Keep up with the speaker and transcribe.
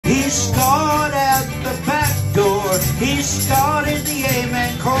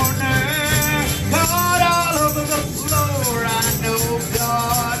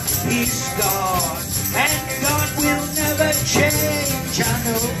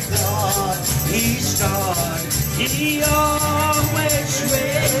God, He's God. He always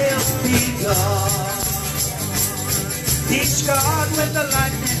will be God. He's God when the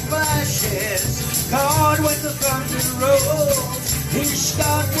lightning flashes, God when the thunder rolls. He's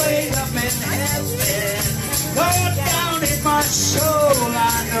God way up in heaven, God down in my soul.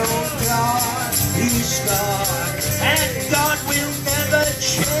 I know God, He's God, and God will never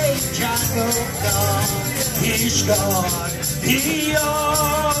change. I know God, He's God. He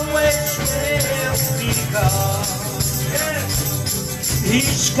always will be God.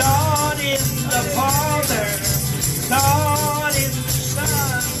 He's God in the Father, God in the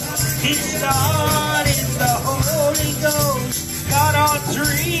Son, He's God in the Holy Ghost, God all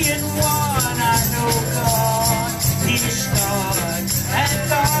three in one. I know God, He's God, and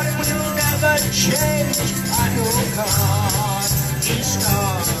God will never change. I know God, He's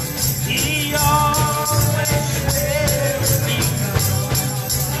God, He always will be God.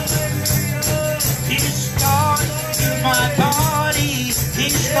 He's God in my body,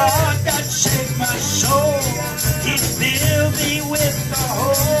 He's God that saved my soul. He filled me with the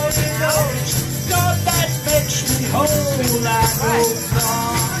Holy Ghost, God that makes me whole. I know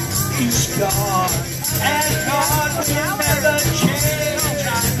God, He's God, and God will never change.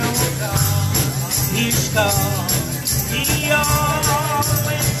 I know God, He's God, He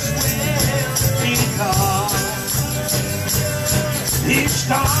always will be God. He's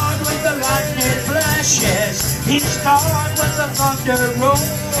God when the lightning flashes, He's God when the thunder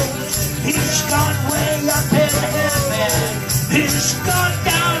rolls. He's God way up in heaven, He's God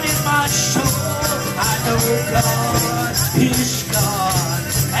down in my soul. I know God, He's God,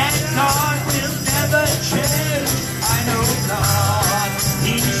 and God will never change. I know God,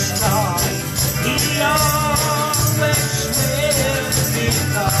 He's God, He always will be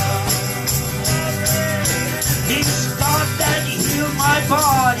God. He's God that healed my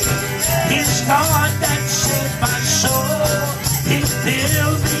body, He's God that saved my soul. He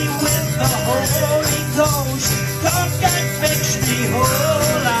filled me with the Holy Ghost, God that makes me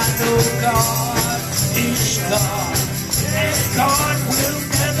whole. I know God, He's God, and God will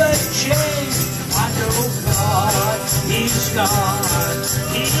never change. I know God, He's God,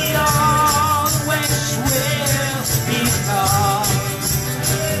 He always will be God.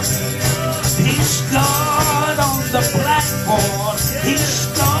 He's God on the platform, He's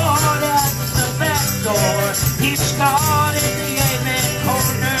God at the back door, He's God in the amen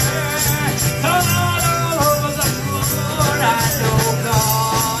corner, God all over the floor. I know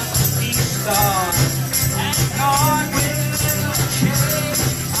God, He's God, and God will never change.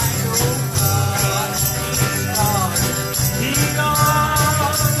 I know God, He's God, He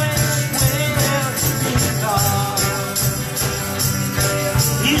always will be God.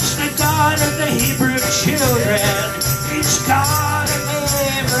 He's the God of the Hebrew children, He's God of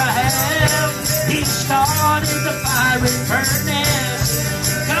Abraham, He's God in the fiery furnace,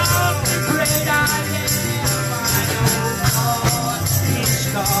 God the great I am. I know God, He's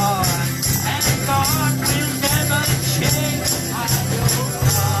God, and God will never change. I know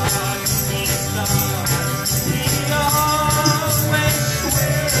God, He's God, He always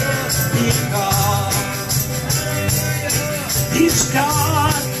will be God. He's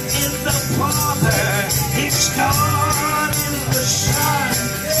God in the Father, He's God in the Son,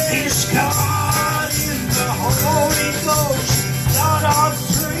 He's God in the Holy Ghost, God all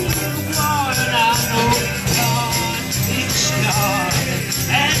three in one. I know God, He's God,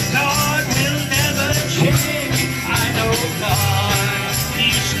 and God will never change. I know God,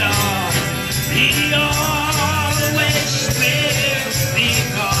 He's God, He always will be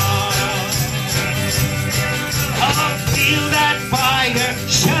God. I feel that fire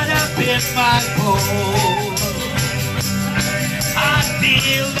shut up in my bones. I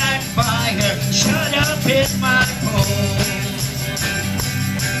feel that fire shut up in my bones.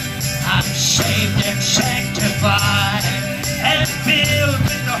 I'm saved and sanctified and filled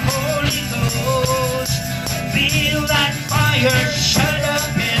with the Holy Ghost. Feel that fire shut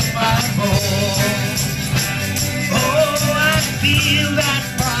up in my bones. Oh, I feel that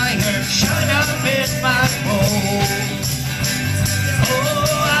fire shut up in my bones. Oh,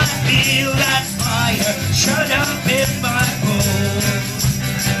 I feel that fire shut up in my bones.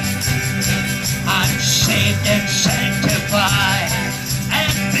 I'm saved and sanctified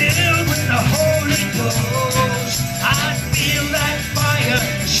and filled with the Holy Ghost. I feel that fire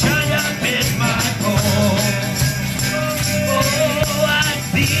shut up in my bones. Oh, I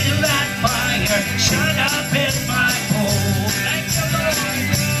feel that fire shut up in my bones. Thank you, Lord.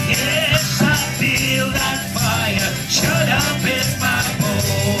 Yes, I feel that fire shut up in my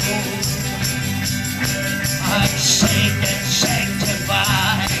bones. I'm saved and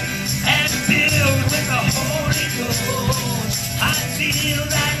sanctified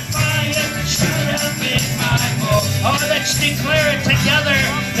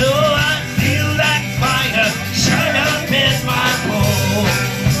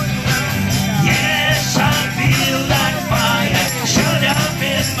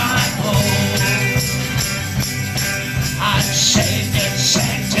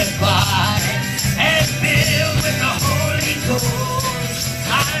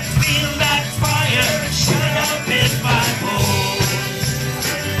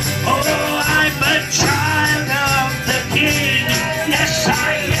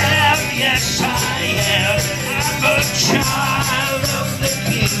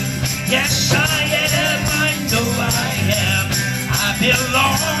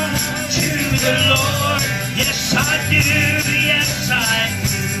belong to the Lord. Yes, I do. Yes, I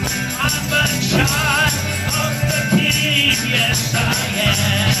do. I'm a child of the King. Yes, I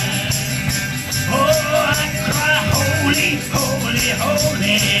am. Oh, I cry, holy, holy,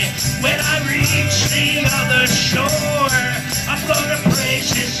 holy. When I reach the other shore, I'm gonna praise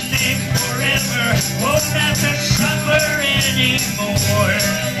His name forever. Won't have to suffer anymore.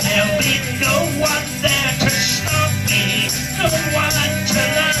 There'll be no one there to stop me, no one to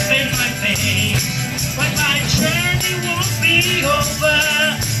laugh in my face. But my journey won't be over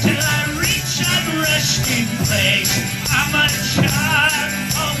till I reach that resting place. I'm a child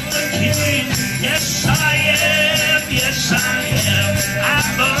of the King. Yes, I am. Yes, I am.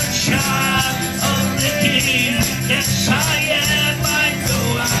 I'm a child of the King. Yes, I am. I know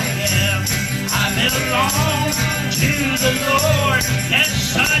I am. I belong to the Lord.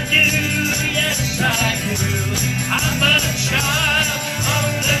 Yes, I do. Yes, I do. I'm a child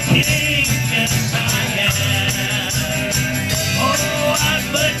of the King. Yes, I am. Oh,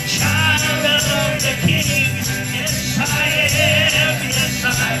 I'm a child of the King. Yes, I am. Yes, I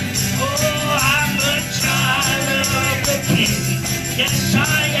am. Oh, I'm a child of the King. Yes, I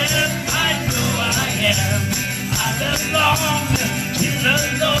am. I know I am. I belong to the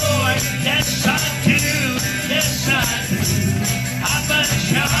Lord. Yes, I do. Yes, I do. I'm a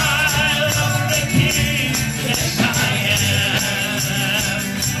child of the King. Yes, I am.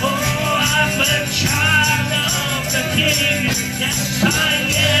 Oh, I'm a child of the King. Yes, I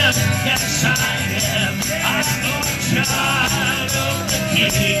am. Yes, I am. I'm a child of the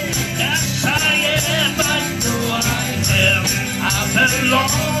King. Yes, I am. I know I am. I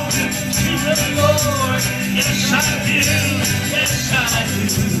belong to the Lord. Yes, I do. Yes, I do.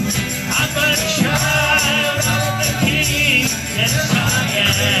 I'm a child of the King. Yes, I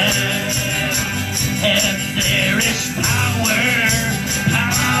am. And there is power,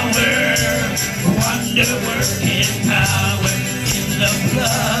 power, wonder-working power in the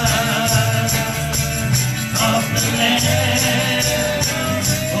blood of the Lamb.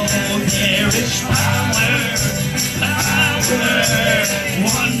 Oh, there is power, power,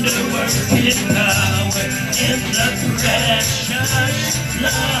 wonder-working power in the precious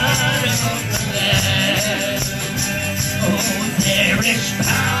blood of the Lamb. Oh, there is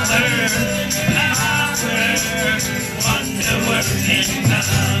power, power, wonder-working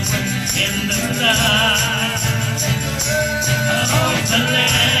power in the blood of the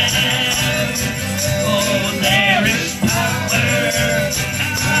Lamb. Oh, there is power,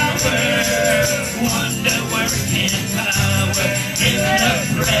 power, wonder-working power in the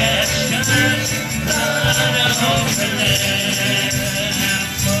precious blood of the Lamb.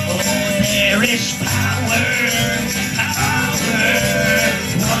 Oh, there is power, power,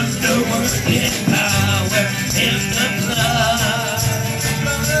 wonder-working power in the blood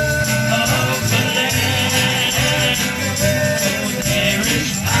of the Lamb. Oh, there is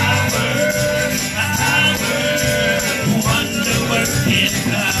power, power, wonder-working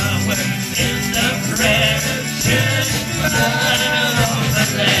power in the precious blood of the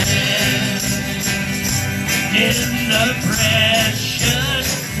Lamb. In the precious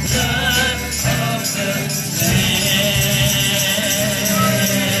blood